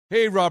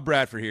Hey, Rob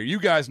Bradford here.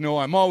 You guys know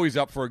I'm always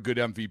up for a good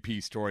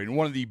MVP story, and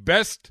one of the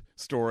best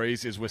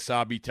stories is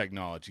Wasabi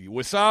Technology.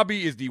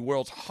 Wasabi is the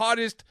world's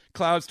hottest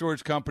cloud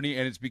storage company,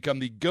 and it's become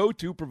the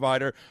go-to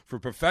provider for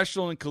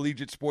professional and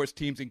collegiate sports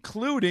teams,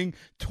 including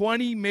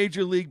 20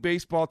 Major League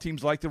Baseball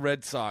teams like the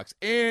Red Sox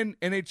and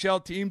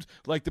NHL teams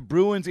like the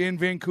Bruins and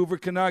Vancouver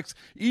Canucks.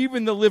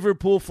 Even the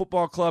Liverpool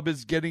Football Club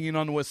is getting in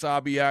on the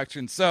Wasabi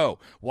action. So,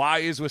 why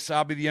is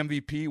Wasabi the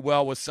MVP?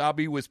 Well,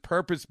 Wasabi was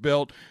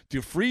purpose-built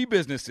to free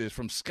businesses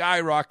from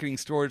skyrocketing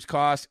storage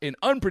costs and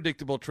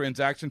unpredictable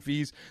transaction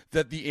fees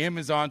that the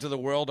Amazons of the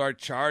world are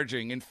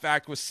charging. In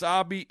fact,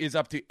 Wasabi is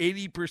up to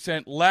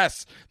 80%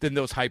 less than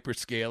those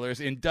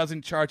hyperscalers and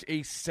doesn't charge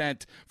a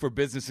cent for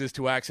businesses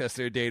to access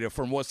their data.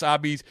 From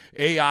Wasabi's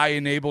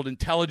AI-enabled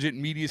intelligent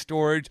media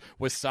storage,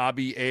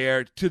 Wasabi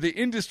Air, to the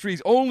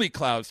industry's only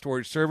cloud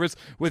storage service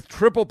with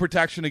triple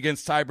protection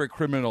against cyber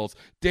criminals,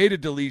 data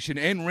deletion,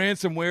 and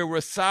ransomware,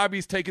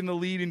 Wasabi's taken the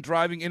lead in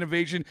driving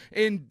innovation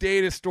in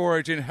data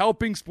storage and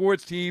helping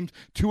sports teams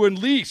to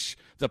unleash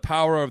the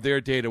power of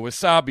their data.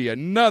 Wasabi,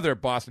 another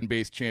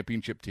Boston-based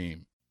championship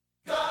team.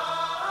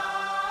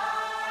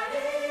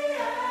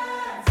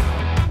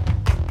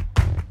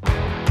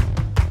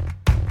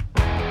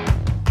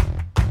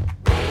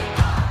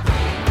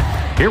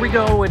 Here we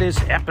go. It is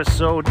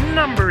episode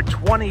number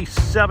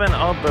 27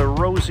 of the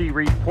Rosey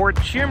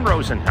Report. Jim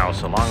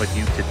Rosenhaus along with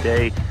you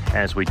today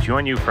as we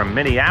join you from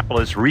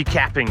Minneapolis,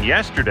 recapping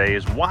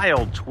yesterday's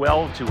wild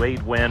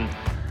 12-8 win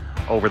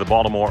over the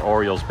Baltimore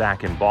Orioles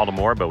back in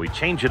Baltimore. But we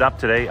change it up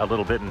today a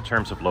little bit in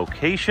terms of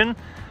location.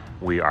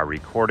 We are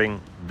recording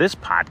this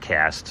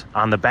podcast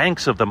on the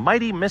banks of the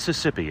mighty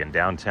Mississippi in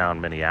downtown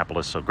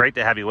Minneapolis. So great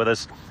to have you with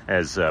us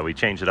as we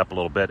change it up a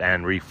little bit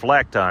and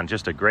reflect on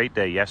just a great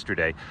day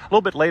yesterday. A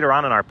little bit later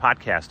on in our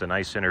podcast, a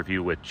nice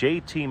interview with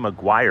J.T.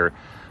 McGuire,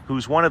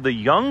 who's one of the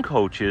young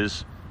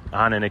coaches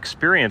on an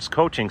experienced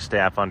coaching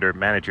staff under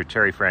manager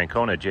Terry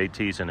Francona.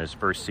 JT's in his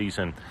first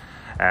season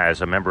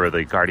as a member of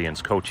the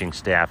Guardians coaching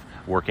staff,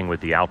 working with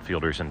the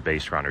outfielders and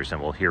base runners,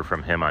 and we'll hear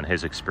from him on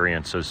his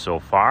experiences so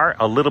far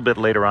a little bit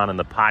later on in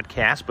the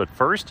podcast. But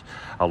first,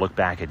 I'll look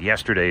back at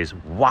yesterday's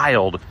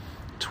wild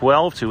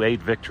 12-8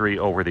 victory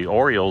over the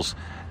Orioles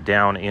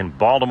down in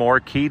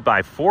Baltimore, keyed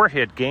by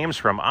 4-hit games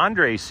from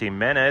Andres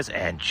Gimenez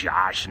and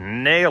Josh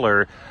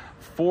Naylor.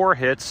 4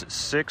 hits,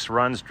 6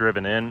 runs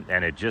driven in,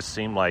 and it just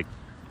seemed like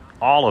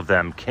all of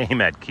them came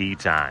at key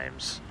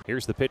times.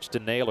 Here's the pitch to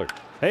Naylor.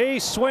 He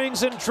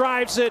swings and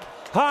drives it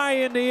high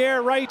in the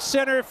air, right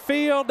center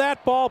field.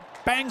 That ball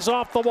bangs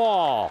off the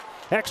wall.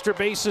 Extra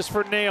bases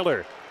for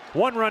Naylor.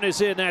 1 run is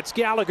in. That's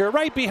Gallagher.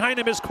 Right behind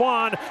him is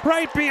Kwan.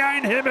 Right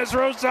behind him is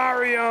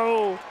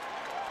Rosario.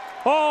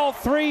 All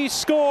 3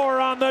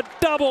 score on the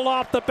double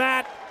off the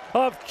bat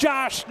of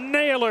Josh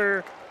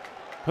Naylor,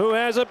 who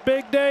has a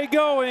big day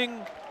going.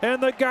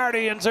 And the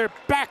Guardians are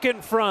back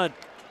in front.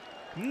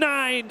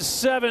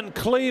 9-7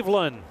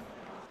 Cleveland.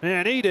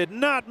 And he did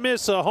not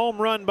miss a home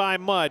run by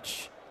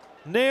much.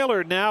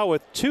 Naylor now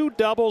with 2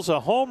 doubles, a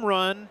home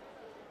run,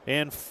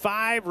 and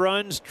 5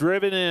 runs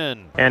driven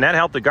in. And that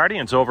helped the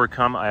Guardians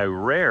overcome a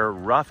rare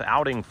rough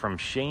outing from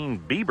Shane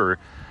Bieber,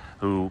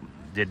 who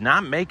did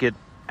not make it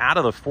out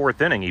of the 4th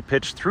inning. He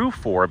pitched through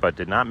 4, but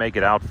did not make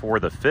it out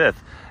for the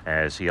 5th,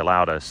 as he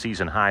allowed a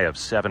season high of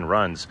 7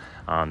 runs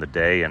on the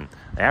day. And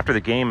after the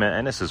game,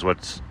 and this is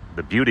what's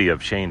the beauty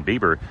of Shane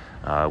Bieber,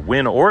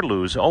 win or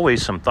lose,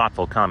 always some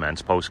thoughtful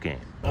comments post-game.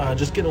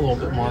 Just getting a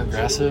little bit more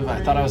aggressive.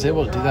 I thought I was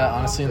able to do that,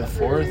 honestly, in the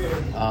 4th.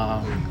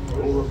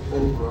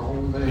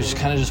 It was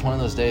kind of just one of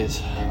those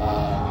days.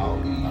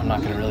 I'm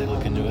not going to really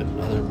look into it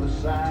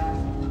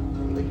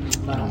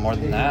more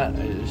than that.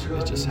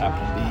 It just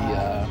happened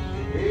to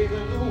be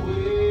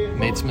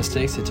made some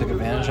mistakes. They took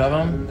advantage of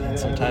them, and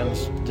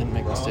sometimes didn't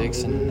make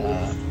mistakes, and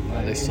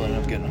they still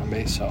ended up getting on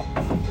base. So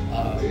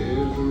I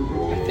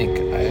think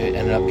I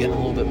ended up getting a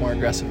little bit more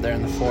aggressive there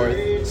in the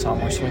 4th. Saw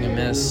more swing and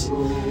miss.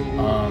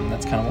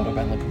 That's kind of what I've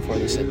been looking for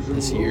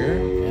this year,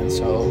 and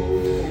so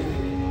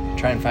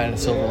try and find a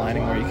silver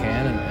lining where you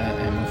can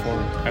and move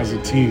forward. As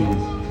a team,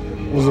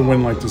 what does a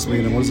win like this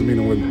mean, and what does it mean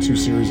to win 2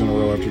 series in a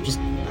row after just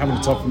having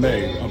a tough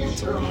May up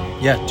until now?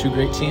 Yeah, 2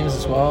 great teams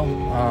as well.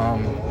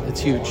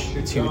 It's huge.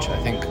 It's huge. I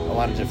think a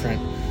lot of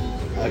different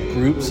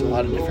groups, a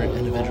lot of different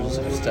individuals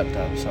have stepped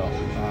up. So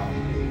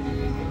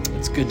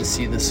it's good to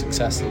see the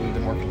success that we've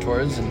been working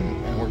towards,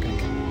 and we're going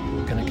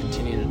to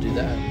continue to do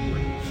that.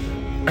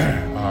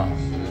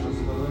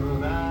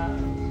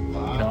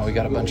 We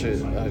got a bunch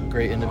of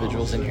great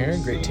individuals in here,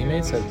 great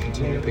teammates that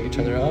continue to pick each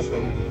other up,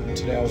 and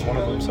today I was one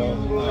of them. So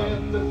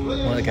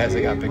one of the guys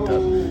that got picked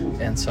up,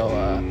 and so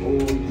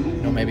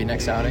maybe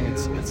next outing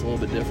it's a little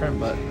bit different,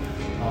 but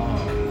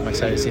I'm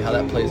excited to see how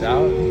that plays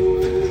out.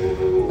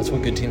 That's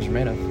what good teams are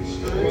made of.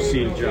 We've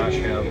seen Josh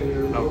have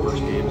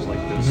outburst games like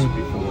this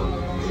before.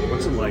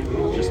 What's it like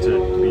just to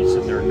be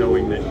sitting there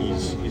knowing that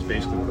he's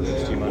basically putting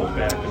his team on his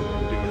back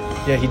and doing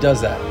it? Yeah, he does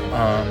that.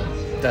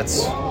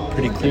 That's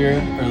pretty clear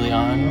early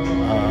on.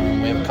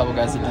 We have a couple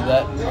guys that do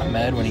that.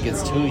 Ahmed, when he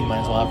gets 2, he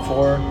might as well have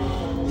 4.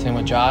 Same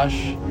with Josh,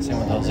 same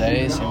with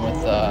Jose, same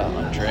with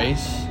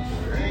Andres.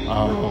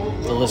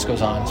 the list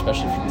goes on,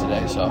 especially from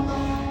today. So,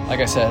 like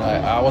I said,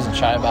 I wasn't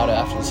shy about it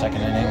after the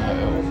second inning.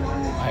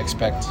 I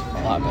expect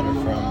a lot better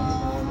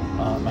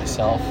from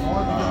myself.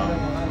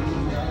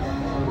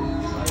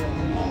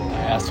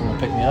 I asked them to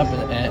pick me up,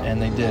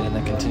 and they did, and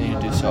they continue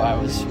to do so. I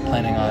was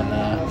planning on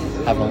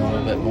having a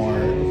little bit more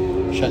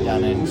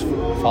shutdown innings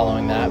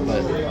following that,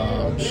 but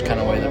just kind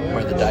of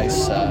where the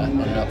dice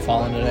ended up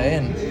falling today.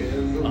 And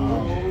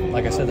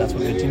like I said, that's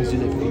what good teams do.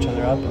 They pick each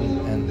other up,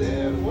 and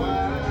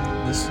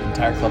this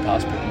entire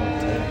clubhouse picked me up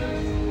today.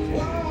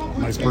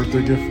 Nice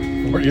birthday gift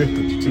for you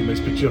that your teammates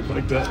picked you up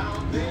like that.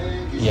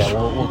 Yeah,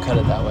 we'll cut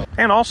it that way.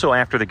 And also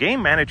after the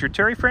game, manager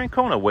Terry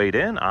Francona weighed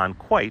in on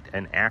quite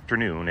an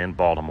afternoon in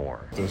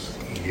Baltimore.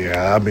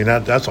 Yeah, I mean,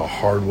 that's a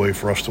hard way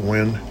for us to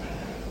win.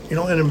 And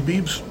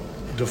Embiid's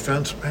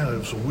defense, man, it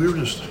was the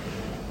weirdest.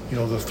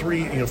 The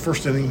three,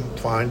 first inning,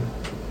 fine.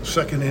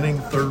 Second inning,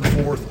 third,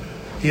 fourth,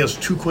 he has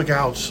 2 quick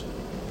outs.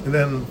 And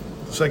then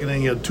the second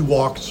inning, he had 2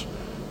 walks,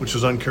 which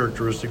is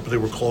uncharacteristic, but they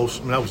were close.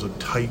 I mean, that was a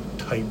tight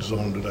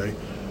zone today.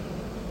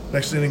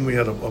 Next inning, we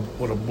had a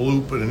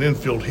bloop and an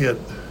infield hit.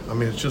 I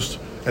mean, it's just,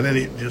 and then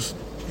it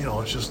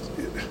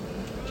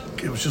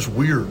was just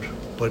weird.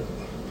 But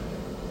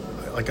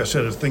like I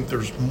said, I think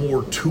there's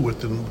more to it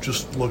than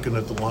just looking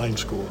at the line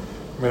score.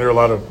 I mean, there are a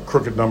lot of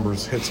crooked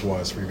numbers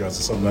hits-wise for you guys.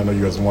 It's something I know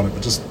you guys wanted,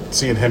 but just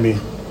seeing Hemi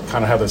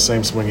kind of have that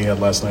same swing he had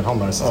last night, how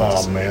nice is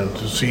that? Oh, man,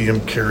 to see him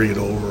carry it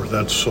over,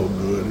 that's so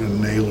good. And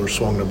Naylor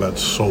swung the bat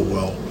so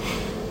well.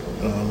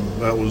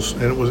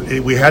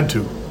 We had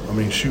to. I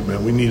mean, shoot,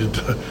 man, we needed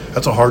to.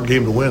 That's a hard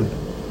game to win.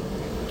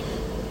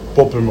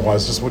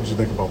 Bullpen-wise, just what did you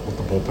think about what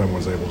the bullpen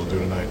was able to do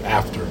tonight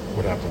after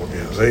what happened with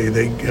games?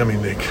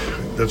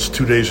 That's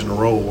 2 days in a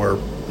row where,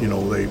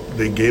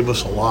 they gave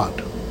us a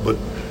lot, but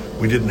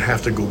we didn't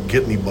have to go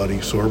get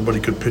anybody, so everybody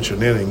could pitch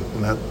an inning,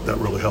 and that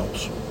really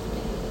helps.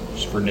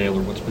 Just for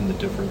Naylor, what's been the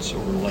difference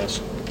over the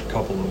last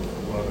couple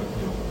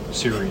of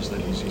series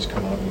that he's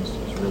come out and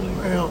he's really...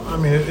 Well, I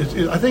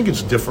mean, I think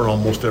it's different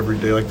almost every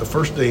day. Like the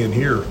first day in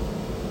here,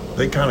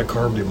 they kind of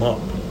carved him up.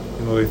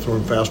 They threw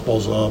him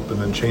fastballs up and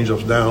then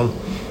changeups down.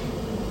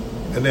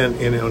 And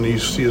then you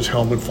see his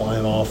helmet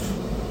flying off.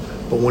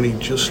 But when he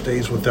just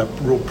stays with that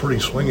real pretty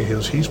swing of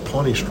his, he's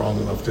plenty strong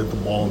enough to hit the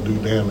ball and do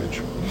damage.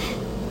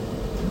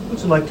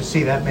 What's it like to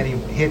see that many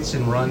hits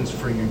and runs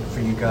for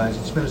you guys?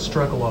 It's been a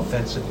struggle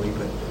offensively,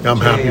 but I'm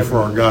happy for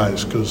our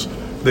guys because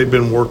they've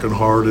been working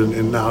hard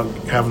and now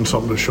having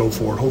something to show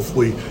for it.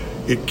 Hopefully,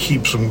 it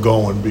keeps them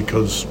going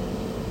because,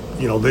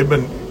 they've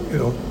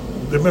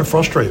been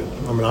frustrated.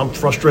 I mean, I'm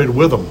frustrated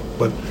with them,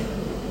 but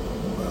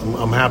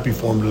I'm happy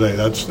for them today.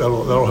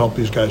 That'll help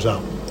these guys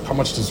out. How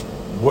much does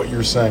what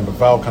you're saying? But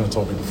Val kind of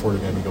told me before the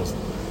game. He goes,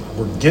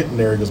 "We're getting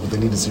there." He goes, "But they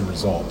need to see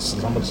results."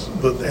 How much?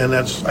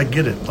 I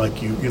get it.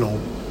 Like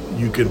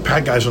you can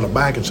pat guys on the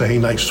back and say, "Hey,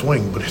 nice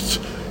swing," but it's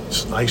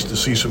nice to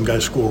see some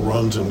guys score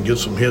runs and get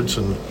some hits,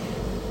 and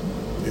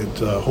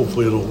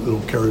hopefully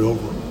it'll carry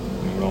over.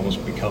 It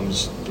almost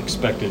becomes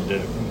expected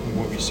that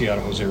what we see out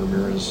of Jose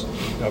Ramirez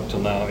up till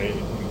now. You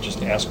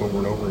just ask over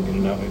and over again,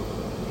 and now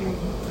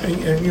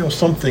And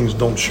some things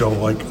don't show.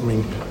 Like, I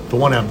mean, the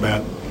one at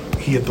bat,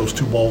 he hit those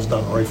 2 balls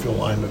down the right field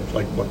line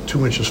at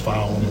 2 inches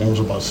foul, and one was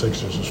about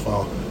 6 inches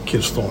foul.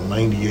 Kid's throwing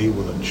 98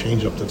 with a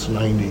changeup that's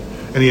 90,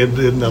 and he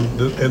didn't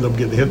end up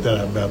getting hit that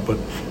at bat. But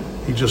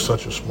he's just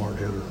such a smart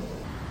hitter.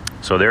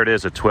 So there it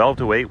is, a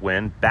 12-8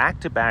 win,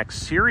 back-to-back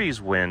series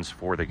wins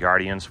for the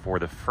Guardians for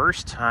the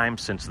first time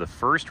since the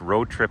first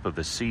road trip of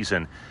the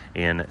season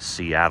in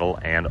Seattle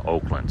and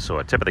Oakland. So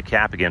a tip of the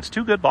cap against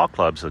 2 good ball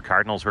clubs. The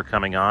Cardinals were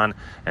coming on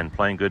and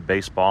playing good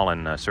baseball,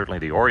 and certainly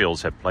the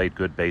Orioles have played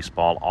good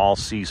baseball all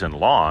season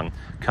long,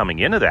 coming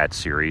into that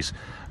series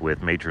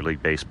with Major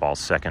League Baseball's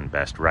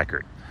second-best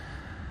record.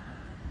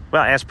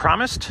 Well, as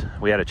promised,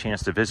 we had a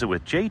chance to visit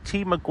with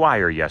J.T.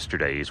 McGuire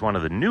yesterday. He's one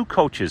of the new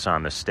coaches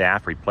on the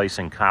staff,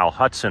 replacing Kyle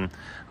Hudson,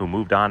 who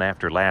moved on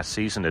after last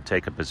season to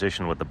take a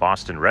position with the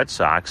Boston Red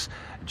Sox.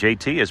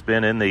 J.T. has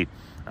been in the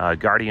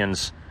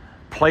Guardians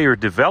player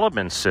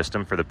development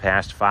system for the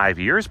past 5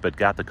 years, but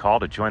got the call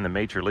to join the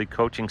Major League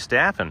coaching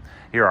staff, and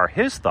here are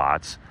his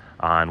thoughts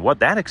on what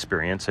that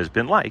experience has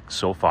been like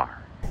so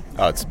far.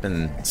 Oh, it's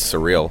been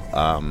surreal.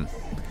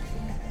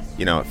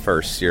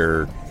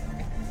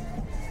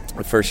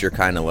 At first you're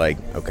kind of like,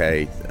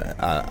 okay,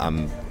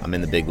 I'm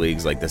in the big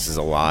leagues, like this is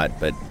a lot,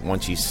 but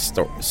once you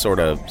sort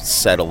of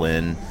settle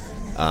in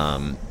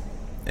and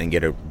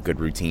get a good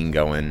routine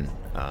going,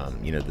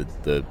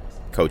 the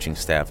coaching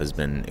staff has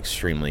been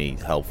extremely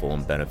helpful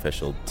and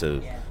beneficial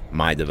to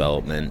my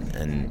development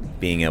and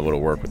being able to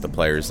work with the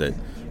players that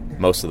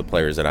most of the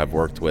players that I've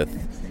worked with,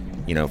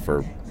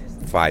 for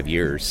 5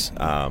 years,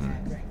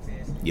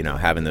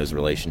 having those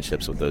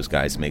relationships with those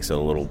guys makes it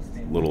a little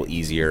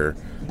easier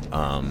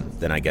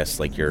than I guess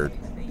like your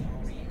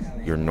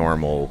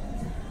normal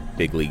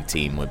big league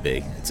team would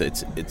be.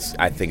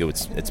 I think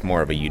it's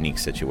more of a unique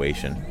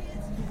situation.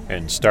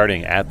 And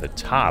starting at the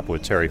top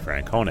with Terry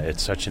Francona,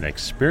 it's such an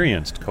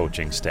experienced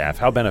coaching staff.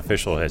 How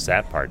beneficial has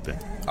that part been?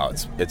 Oh,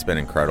 it's been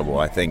incredible.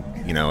 I think,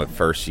 at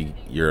first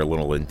you're a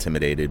little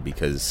intimidated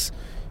because,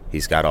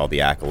 he's got all the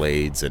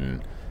accolades,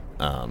 and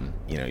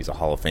he's a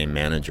Hall of Fame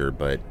manager.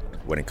 But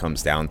when it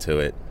comes down to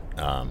it,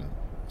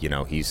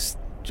 he's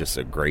just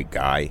a great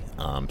guy,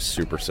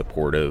 super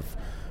supportive.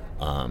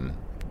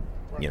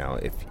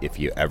 If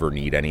you ever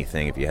need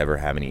anything, if you ever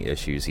have any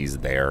issues, he's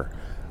there.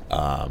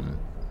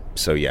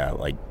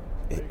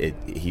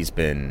 He's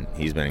been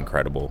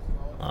incredible,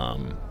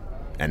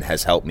 and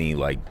has helped me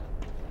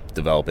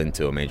develop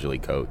into a major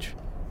league coach.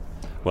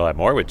 We'll have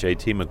more with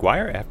JT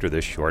McGuire after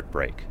this short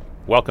break.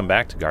 Welcome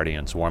back to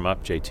Guardians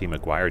Warm-Up. JT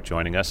McGuire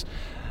joining us,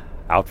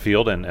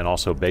 outfield and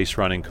also base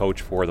running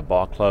coach for the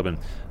ball club. And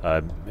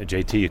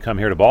JT, you come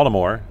here to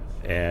Baltimore,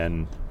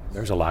 and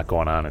there's a lot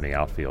going on in the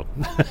outfield.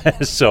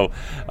 So,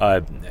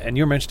 and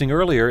you were mentioning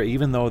earlier,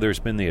 even though there's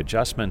been the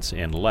adjustments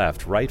in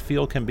left, right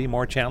field can be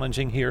more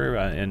challenging here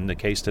in the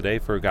case today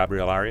for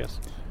Gabriel Arias?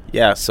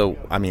 Yeah, so,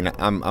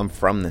 I'm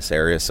from this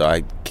area, so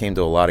I came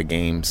to a lot of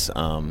games.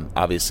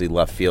 Obviously,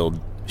 left field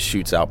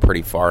shoots out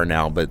pretty far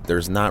now, but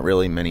there's not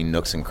really many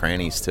nooks and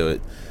crannies to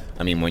it.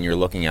 When you're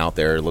looking out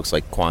there, it looks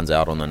like Quan's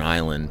out on an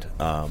island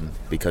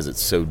because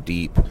it's so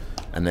deep,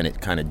 and then it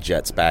kind of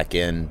jets back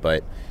in.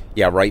 But,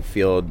 yeah, right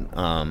field,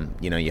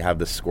 you have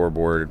the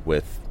scoreboard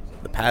with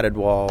the padded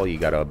wall. You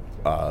got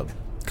a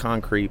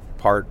concrete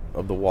part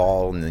of the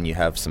wall, and then you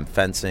have some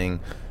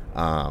fencing,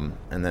 and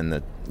then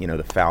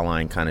the foul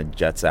line kind of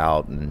jets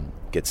out and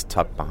gets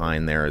tucked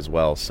behind there as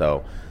well.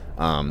 So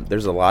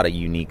there's a lot of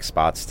unique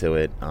spots to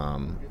it.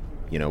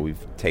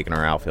 We've taken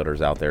our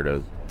outfielders out there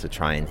to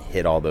try and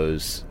hit all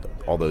those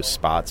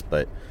spots,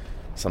 but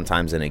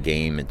sometimes in a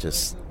game it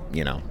just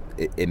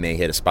it may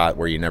hit a spot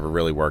where you never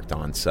really worked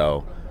on.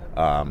 So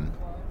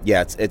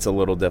it's a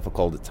little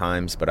difficult at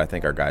times, but I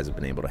think our guys have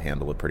been able to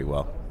handle it pretty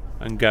well.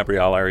 And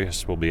Gabriel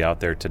Arias will be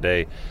out there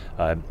today,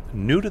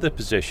 new to the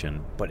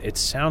position, but it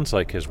sounds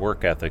like his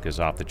work ethic is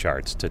off the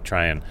charts to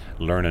try and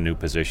learn a new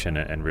position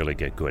and really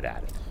get good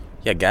at it.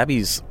 Yeah,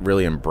 Gabby's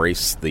really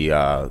embraced the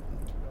I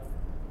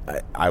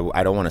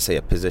don't want to say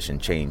a position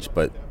change,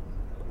 but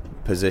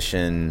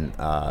position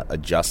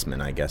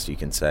adjustment, I guess you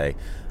can say.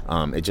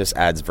 It just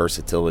adds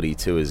versatility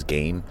to his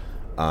game.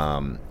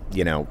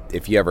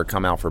 If you ever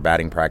come out for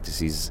batting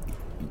practices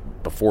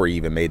before he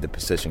even made the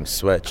position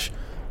switch,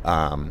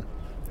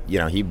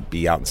 he'd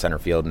be out in center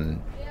field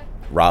and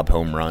rob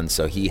home runs.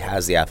 So he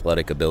has the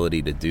athletic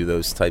ability to do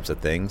those types of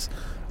things.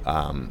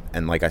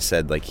 And like I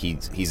said,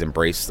 he's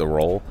embraced the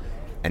role,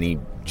 and he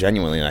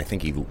genuinely, I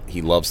think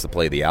he loves to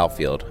play the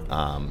outfield.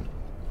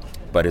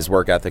 But his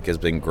work ethic has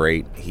been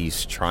great.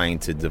 He's trying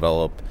to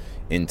develop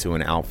into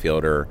an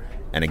outfielder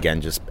and,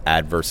 again, just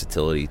add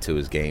versatility to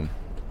his game.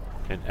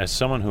 And as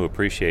someone who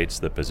appreciates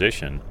the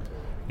position,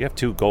 you have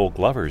two Gold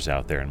Glovers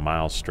out there in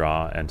Miles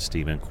Straw and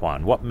Stephen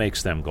Kwan. What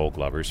makes them Gold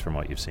Glovers from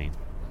what you've seen?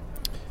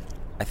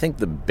 I think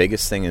the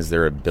biggest thing is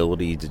their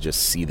ability to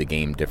just see the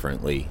game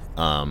differently.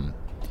 When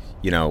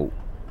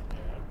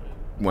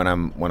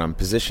I'm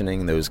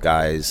positioning those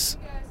guys,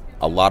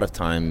 a lot of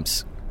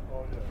times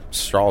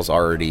Straw's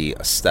already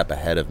a step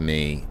ahead of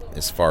me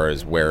as far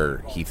as where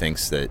he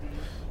thinks that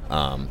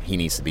he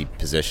needs to be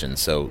positioned.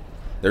 So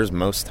there's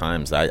most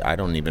times I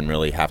don't even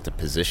really have to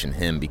position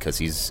him because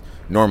he's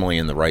normally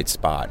in the right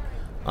spot.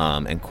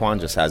 And Quan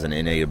just has an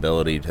innate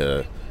ability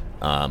to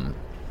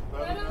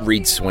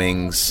read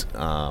swings,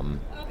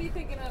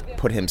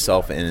 put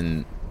himself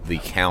in the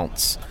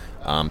counts,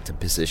 to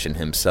position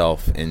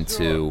himself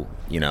into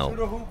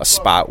a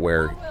spot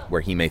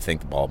where he may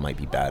think the ball might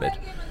be batted.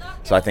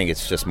 So I think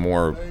it's just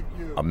more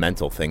a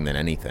mental thing than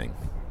anything.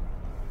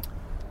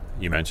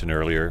 You mentioned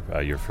earlier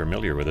you're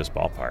familiar with this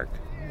ballpark.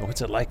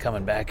 What's it like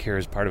coming back here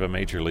as part of a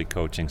major league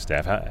coaching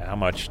staff? How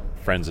much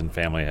friends and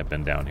family have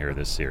been down here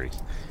this series?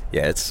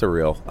 Yeah, it's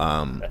surreal.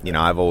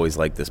 I've always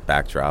liked this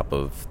backdrop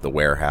of the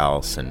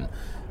warehouse, and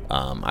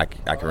I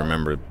can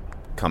remember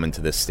coming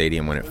to this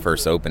stadium when it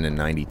first opened in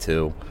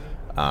 '92.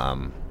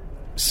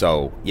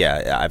 So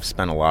yeah, I've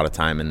spent a lot of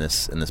time in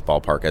this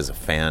ballpark as a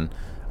fan.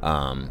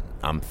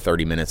 I'm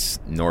 30 minutes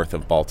north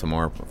of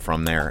Baltimore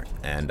from there,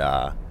 and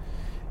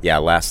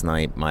last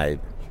night my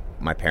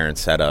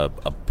parents had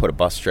put a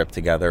bus trip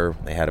together.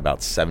 They had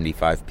about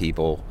 75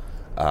 people.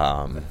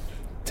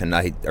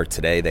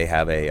 Today they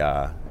have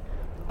a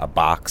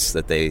box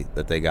that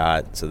they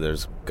got, so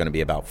there's going to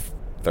be about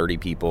 30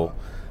 people.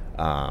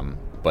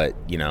 But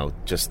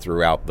just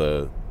throughout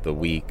the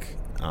week,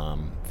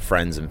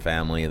 friends and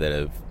family that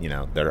have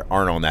that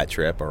aren't on that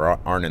trip or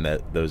aren't in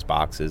those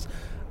boxes,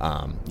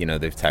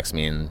 they've texted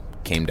me and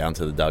came down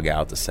to the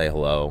dugout to say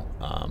hello.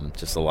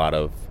 Just a lot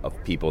of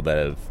people that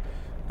have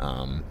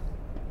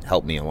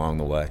helped me along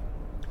the way.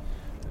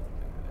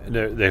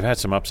 They've had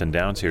some ups and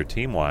downs here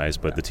team-wise,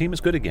 but the team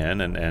is good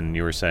again, and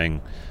you were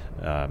saying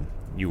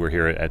you were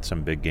here at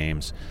some big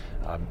games.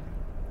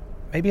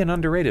 Maybe an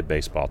underrated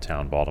baseball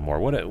town, Baltimore.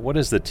 What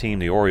does the team,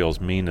 the Orioles,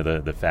 mean to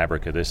the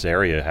fabric of this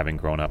area, having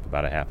grown up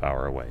about a half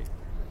hour away?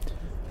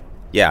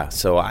 Yeah,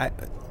 so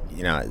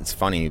it's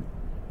funny.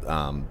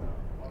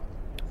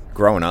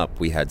 Growing up,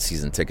 we had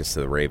season tickets to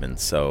the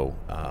Ravens, so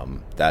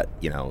that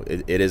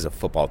it is a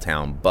football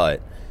town,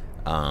 but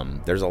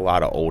there's a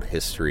lot of old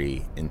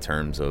history in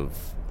terms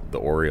of the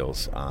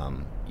Orioles.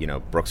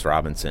 Brooks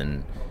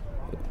Robinson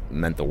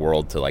meant the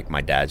world to like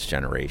my dad's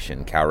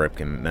generation. Cal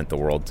Ripken meant the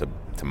world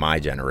to my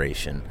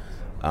generation.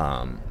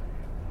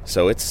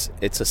 So it's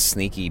a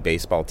sneaky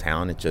baseball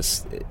town. It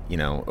just,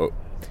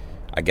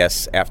 I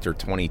guess after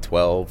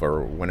 2012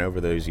 or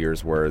whenever those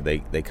years were,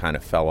 they kind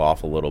of fell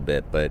off a little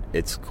bit. But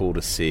it's cool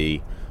to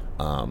see,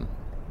 a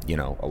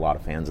lot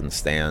of fans in the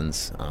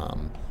stands.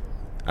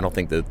 I don't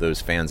think that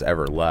those fans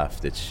ever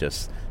left. It's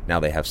just now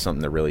they have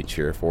something to really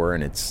cheer for,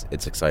 and it's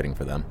exciting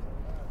for them.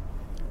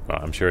 Well,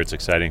 I'm sure it's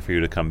exciting for you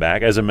to come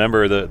back. As a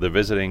member of the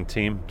visiting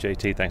team,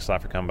 JT, thanks a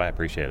lot for coming by. I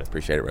appreciate it.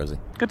 Appreciate it, Rosey.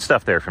 Good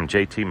stuff there from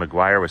JT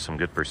McGuire with some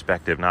good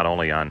perspective, not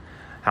only on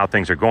how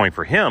things are going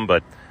for him,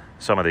 but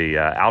some of the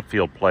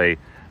outfield play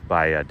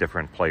by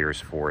different players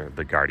for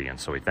the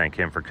Guardians. So we thank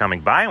him for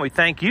coming by, and we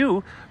thank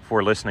you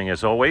for listening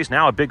as always.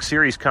 Now a big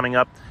series coming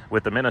up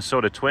with the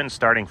Minnesota Twins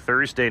starting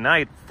Thursday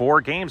night.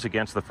 4 games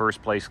against the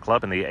first-place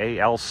club in the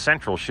AL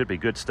Central. Should be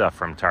good stuff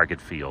from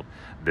Target Field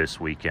this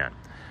weekend.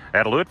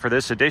 That'll do it for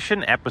this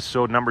edition,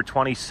 episode number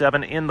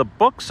 27 in the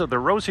books of the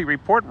Rosey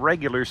Report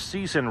regular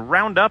season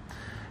roundup.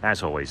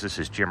 As always, this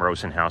is Jim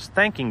Rosenhaus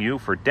thanking you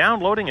for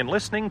downloading and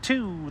listening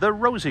to the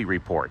Rosey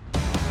Report.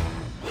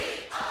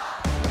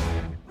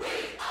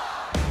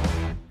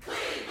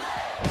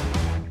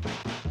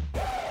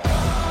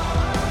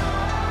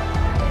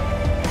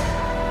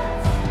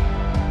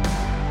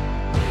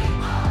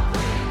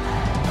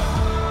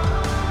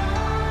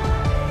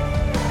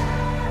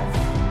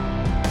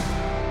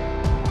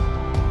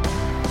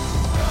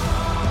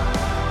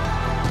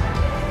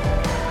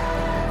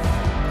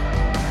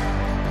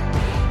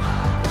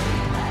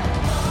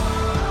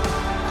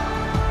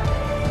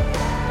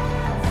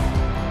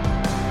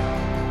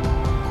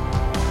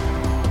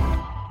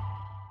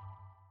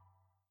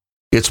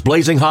 It's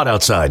blazing hot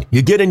outside.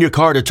 You get in your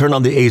car to turn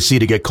on the AC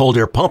to get cold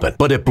air pumping,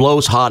 but it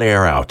blows hot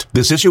air out.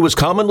 This issue is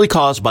commonly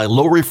caused by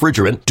low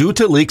refrigerant due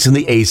to leaks in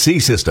the AC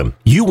system.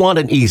 You want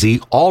an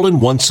easy,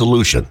 all-in-one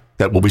solution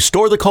that will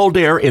restore the cold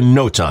air in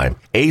no time.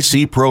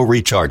 AC Pro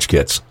Recharge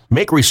Kits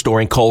make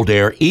restoring cold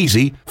air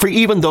easy for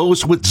even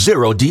those with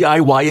zero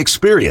DIY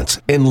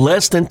experience in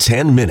less than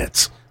 10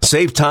 minutes.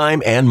 Save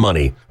time and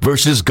money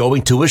versus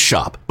going to a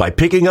shop by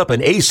picking up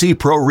an AC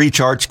Pro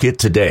Recharge Kit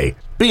today.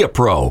 Be a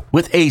pro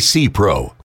with AC Pro.